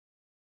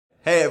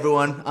Hey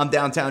everyone, I'm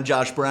downtown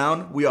Josh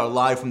Brown. We are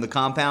live from the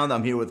compound.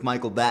 I'm here with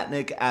Michael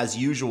Batnick. As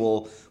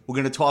usual, we're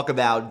going to talk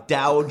about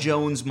Dow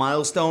Jones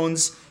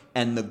milestones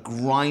and the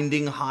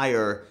grinding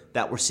higher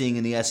that we're seeing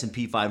in the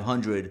S&P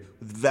 500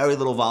 with very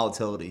little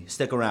volatility.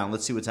 Stick around.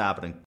 Let's see what's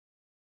happening.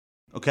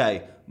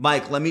 Okay,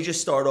 Mike, let me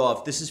just start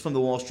off. This is from the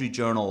Wall Street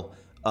Journal.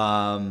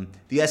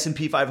 The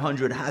S&P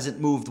 500 hasn't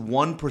moved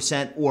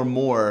 1% or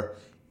more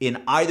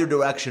in either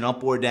direction,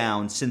 up or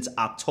down, since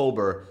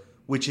October,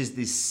 which is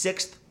the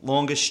sixth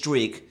longest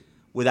streak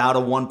without a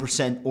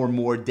 1% or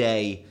more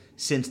day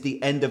since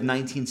the end of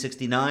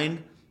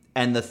 1969,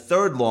 and the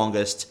third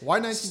longest. Why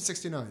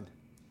 1969?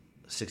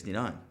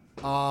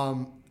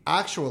 69.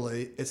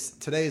 Actually,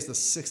 today is the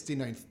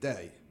 69th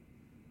day.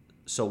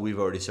 So we've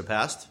already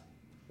surpassed,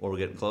 or we're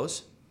getting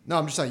close? No,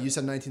 I'm just saying, you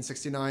said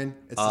 1969.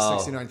 It's the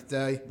 69th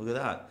day. Look at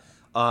that.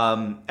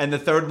 And the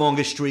third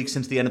longest streak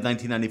since the end of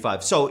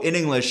 1995. So in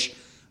English,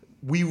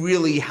 we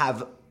really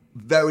have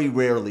very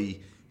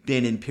rarely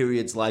been in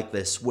periods like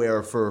this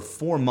where for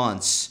 4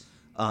 months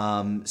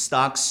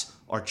stocks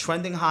are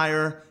trending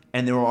higher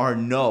and there are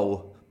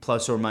no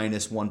plus or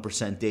minus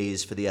 1%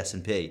 days for the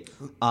S&P.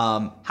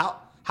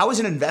 How is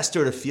an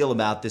investor to feel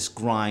about this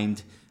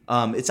grind?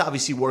 It's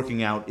obviously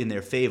working out in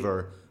their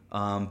favor,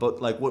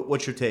 but like,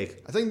 what's your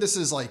take? I think this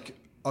is like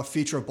a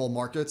feature of bull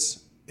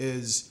markets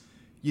is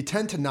you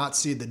tend to not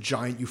see the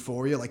giant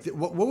euphoria. Like,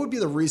 what would be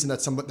the reason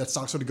that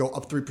stocks would go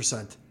up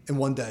 3% in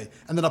one day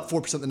and then up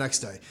 4% the next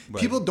day? Right.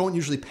 People don't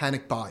usually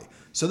panic buy.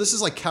 So this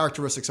is like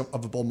characteristics of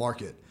a bull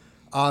market.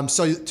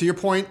 So to your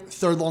point,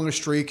 third longest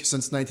streak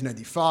since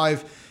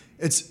 1995.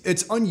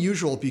 It's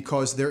unusual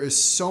because there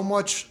is so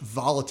much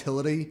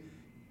volatility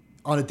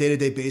on a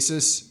day-to-day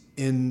basis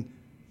in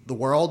the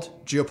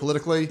world,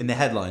 geopolitically. In the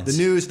headlines.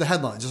 The news, the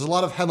headlines. There's a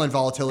lot of headline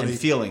volatility. And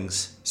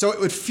feelings. So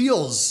it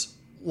feels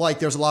like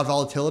there's a lot of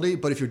volatility,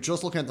 but if you're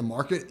just looking at the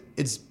market,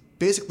 it's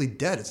basically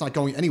dead. It's not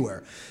going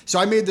anywhere. So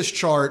I made this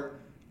chart.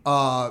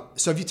 So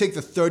if you take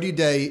the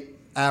 30-day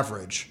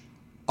average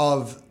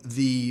of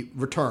the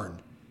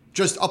return,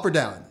 just up or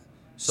down.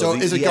 So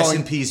is it the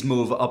going? S&Ps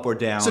move up or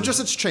down? So just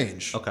its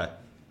change. Okay.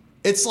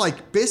 It's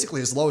like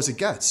basically as low as it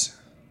gets.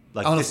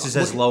 Like this is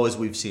as low as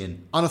we've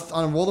seen. On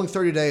a rolling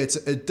 30-day,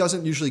 it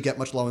doesn't usually get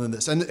much lower than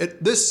this. And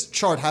this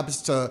chart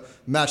happens to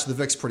match the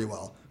VIX pretty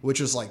well, which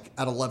is like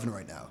at 11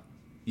 right now.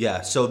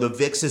 Yeah, so the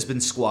VIX has been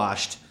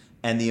squashed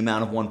and the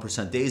amount of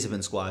 1% days have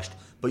been squashed.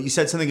 But you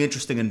said something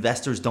interesting,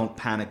 investors don't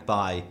panic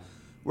buy.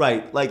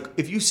 Right, like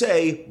if you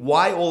say,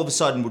 why all of a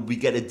sudden would we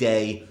get a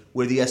day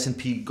where the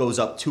S&P goes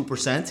up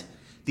 2%?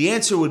 The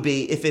answer would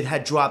be if it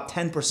had dropped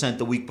 10%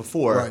 the week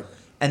before, right,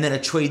 and then a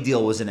trade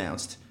deal was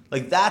announced.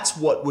 Like that's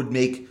what would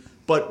make,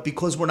 but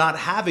because we're not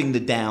having the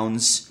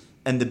downs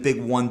and the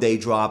big one-day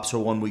drops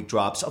or one-week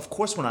drops, of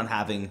course we're not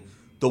having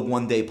the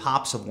one-day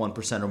pops of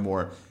 1% or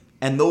more.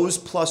 And those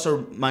plus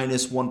or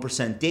minus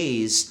 1%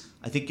 days,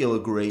 I think you'll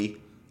agree,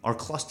 are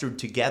clustered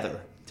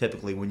together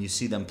typically when you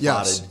see them plotted.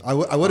 Yes, I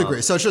would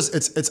agree. So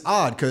it's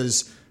odd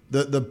because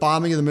the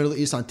bombing in the Middle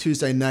East on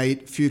Tuesday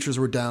night, futures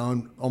were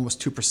down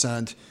almost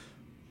 2%.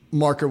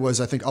 Market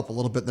was, I think, up a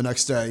little bit the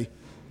next day.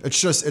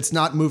 It's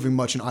not moving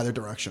much in either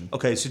direction.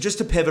 Okay, so just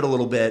to pivot a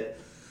little bit,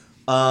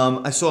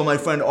 I saw my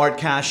friend Art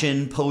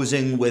Cashin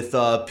posing with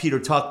Peter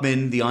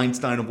Tuchman, the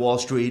Einstein of Wall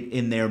Street,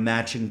 in their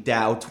matching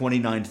Dow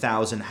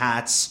 29,000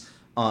 hats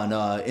on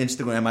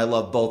Instagram. I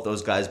love both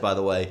those guys, by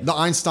the way. The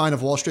Einstein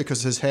of Wall Street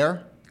because of his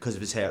hair? Because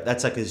of his hair.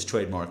 That's like his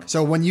trademark.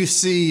 So when you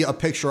see a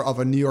picture of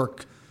a New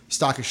York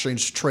Stock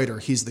Exchange trader,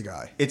 he's the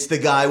guy. It's the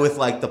guy with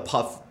like the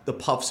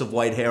puffs of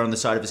white hair on the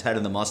side of his head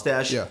and the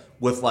mustache, yeah,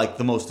 with like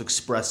the most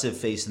expressive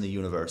face in the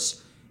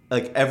universe.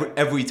 Like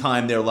every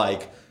time they're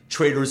like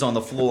traders on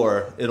the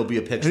floor, it'll be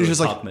a picture of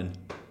Tuchman.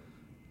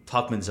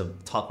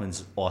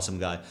 Tuchman's awesome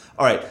guy.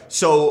 All right,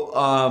 so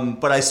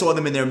but I saw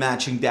them in their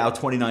matching Dow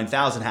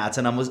 29,000 hats,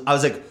 and I was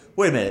like,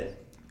 wait a minute.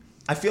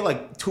 I feel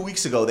like 2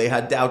 weeks ago they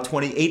had Dow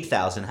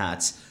 28,000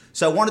 hats.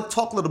 So I want to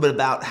talk a little bit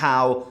about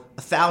how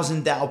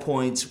 1,000 Dow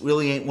points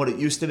really ain't what it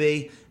used to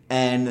be,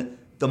 and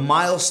the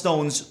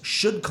milestones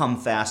should come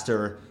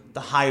faster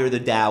the higher the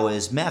Dow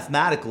is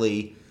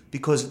mathematically,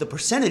 because the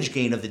percentage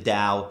gain of the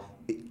Dow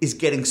is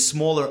getting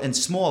smaller and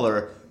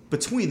smaller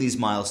between these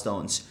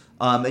milestones.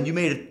 And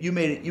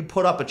you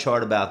put up a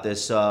chart about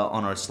this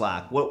on our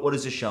Slack. What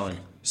is this showing?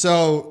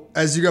 So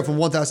as you go from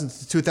 1,000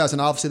 to 2,000,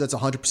 obviously that's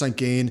 100%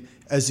 gain.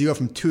 As you go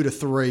from 2 to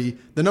 3,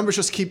 the numbers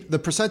the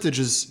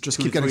percentages just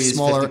keep getting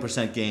smaller.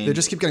 50% gain. They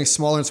just keep getting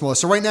smaller and smaller.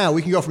 So right now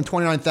we can go from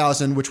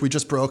 29,000, which we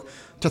just broke,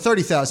 to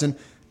 30,000,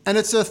 and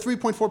it's a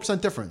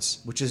 3.4% difference.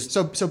 Which is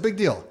so big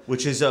deal.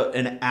 Which is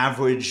an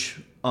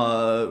average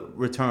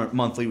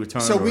monthly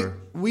return. So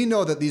we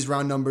know that these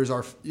round numbers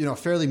are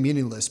fairly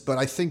meaningless, but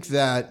I think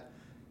that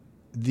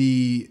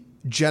the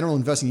general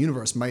investing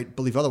universe might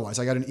believe otherwise.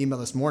 I got an email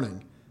this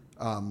morning.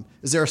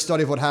 Is there a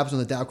study of what happens when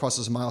the Dow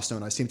crosses a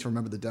milestone? I seem to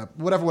remember the Dow.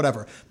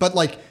 Whatever. But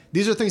like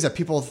these are things that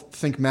people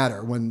think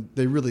matter when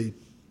they really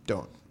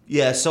don't.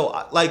 Yeah.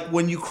 So like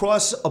when you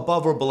cross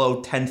above or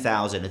below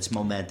 10,000, it's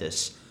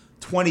momentous.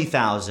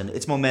 20,000,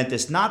 it's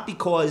momentous. Not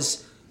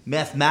because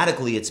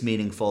mathematically it's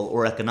meaningful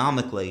or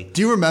economically.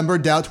 Do you remember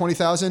Dow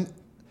 20,000?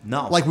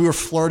 No. Like we were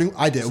flirting.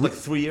 I did. Like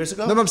 3 years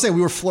ago? No, I'm saying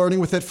we were flirting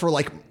with it for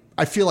like,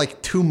 I feel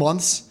like 2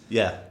 months.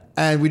 Yeah.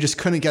 And we just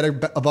couldn't get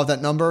it above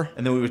that number.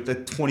 And then we were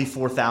at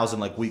 24,000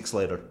 like weeks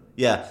later.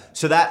 Yeah.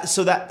 So that's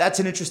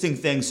an interesting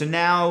thing. So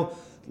now,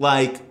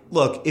 like,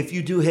 look, if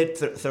you do hit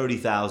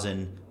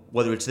 30,000,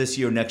 whether it's this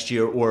year, next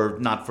year, or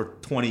not for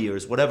 20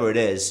 years, whatever it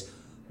is,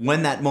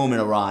 when that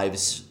moment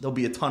arrives, there'll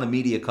be a ton of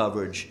media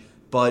coverage.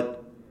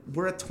 But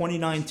we're at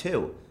 29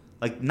 too.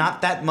 Like,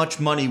 not that much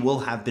money will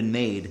have been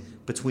made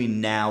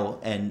between now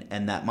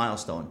and that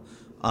milestone.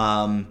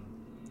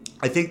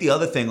 I think the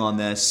other thing on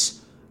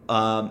this,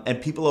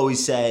 and people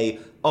always say,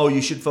 oh,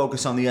 you should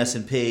focus on the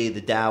S&P,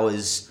 the Dow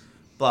is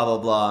blah, blah,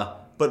 blah.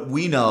 But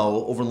we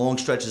know over long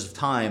stretches of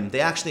time, they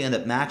actually end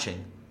up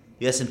matching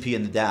the S&P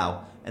and the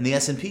Dow. And the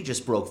S&P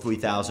just broke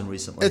 3,000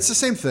 recently. It's the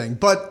same thing,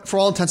 but for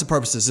all intents and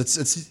purposes,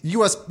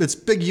 it's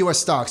big U.S.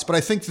 stocks. But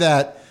I think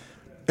that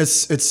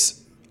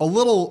it's a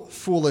little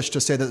foolish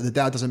to say that the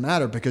Dow doesn't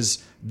matter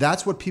because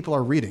that's what people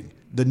are reading.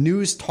 The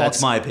news talks.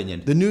 That's my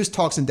opinion. The news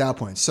talks in Dow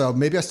points. So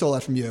maybe I stole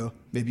that from you.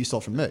 Maybe you stole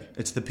it from me.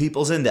 It's the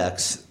People's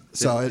Index. The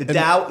So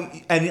Dow,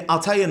 and I'll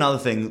tell you another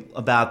thing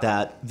about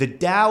that. The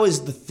Dow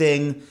is the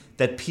thing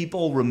that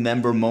people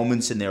remember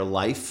moments in their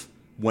life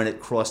when it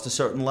crossed a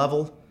certain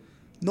level.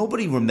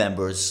 Nobody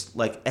remembers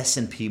like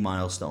S&P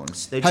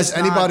milestones. Has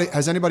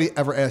anybody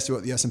ever asked you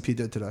what the S&P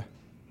did today?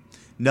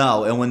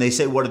 No, and when they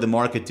say what did the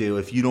market do,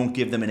 if you don't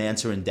give them an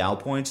answer in Dow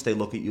points, they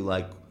look at you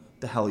like,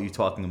 the hell are you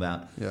talking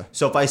about? Yeah.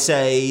 So if I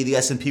say the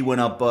S&P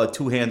went up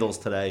 2 handles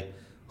today,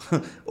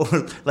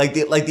 or like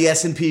the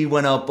S&P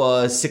went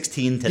up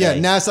 16 today.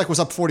 Yeah, NASDAQ was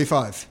up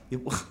 45.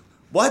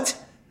 What?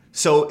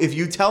 So if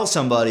you tell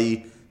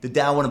somebody the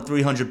Dow went up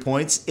 300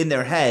 points, in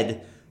their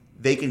head,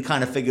 they can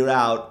kind of figure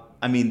out,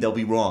 I mean, they'll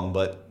be wrong,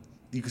 but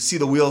you can see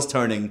the wheels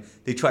turning.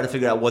 They try to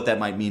figure out what that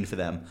might mean for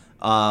them.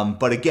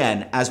 But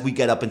again, as we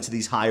get up into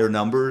these higher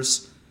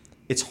numbers,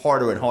 it's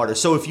harder and harder.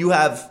 So if you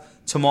have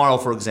tomorrow,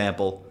 for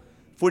example,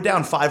 if we're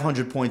down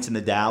 500 points in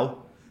the Dow,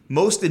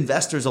 most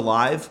investors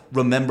alive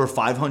remember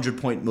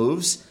 500-point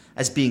moves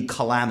as being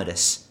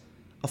calamitous.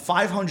 A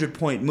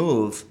 500-point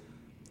move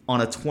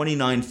on a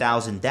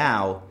 29,000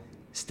 Dow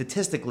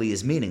statistically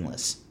is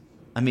meaningless.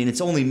 I mean, it's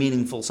only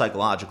meaningful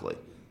psychologically.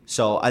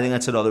 So I think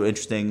that's another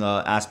interesting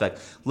aspect.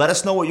 Let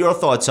us know what your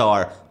thoughts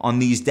are on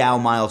these Dow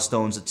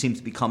milestones that seem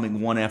to be coming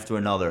one after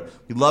another.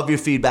 We love your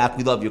feedback.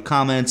 We love your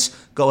comments.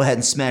 Go ahead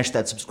and smash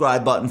that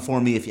subscribe button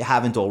for me if you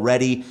haven't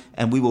already.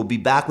 And we will be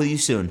back with you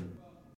soon.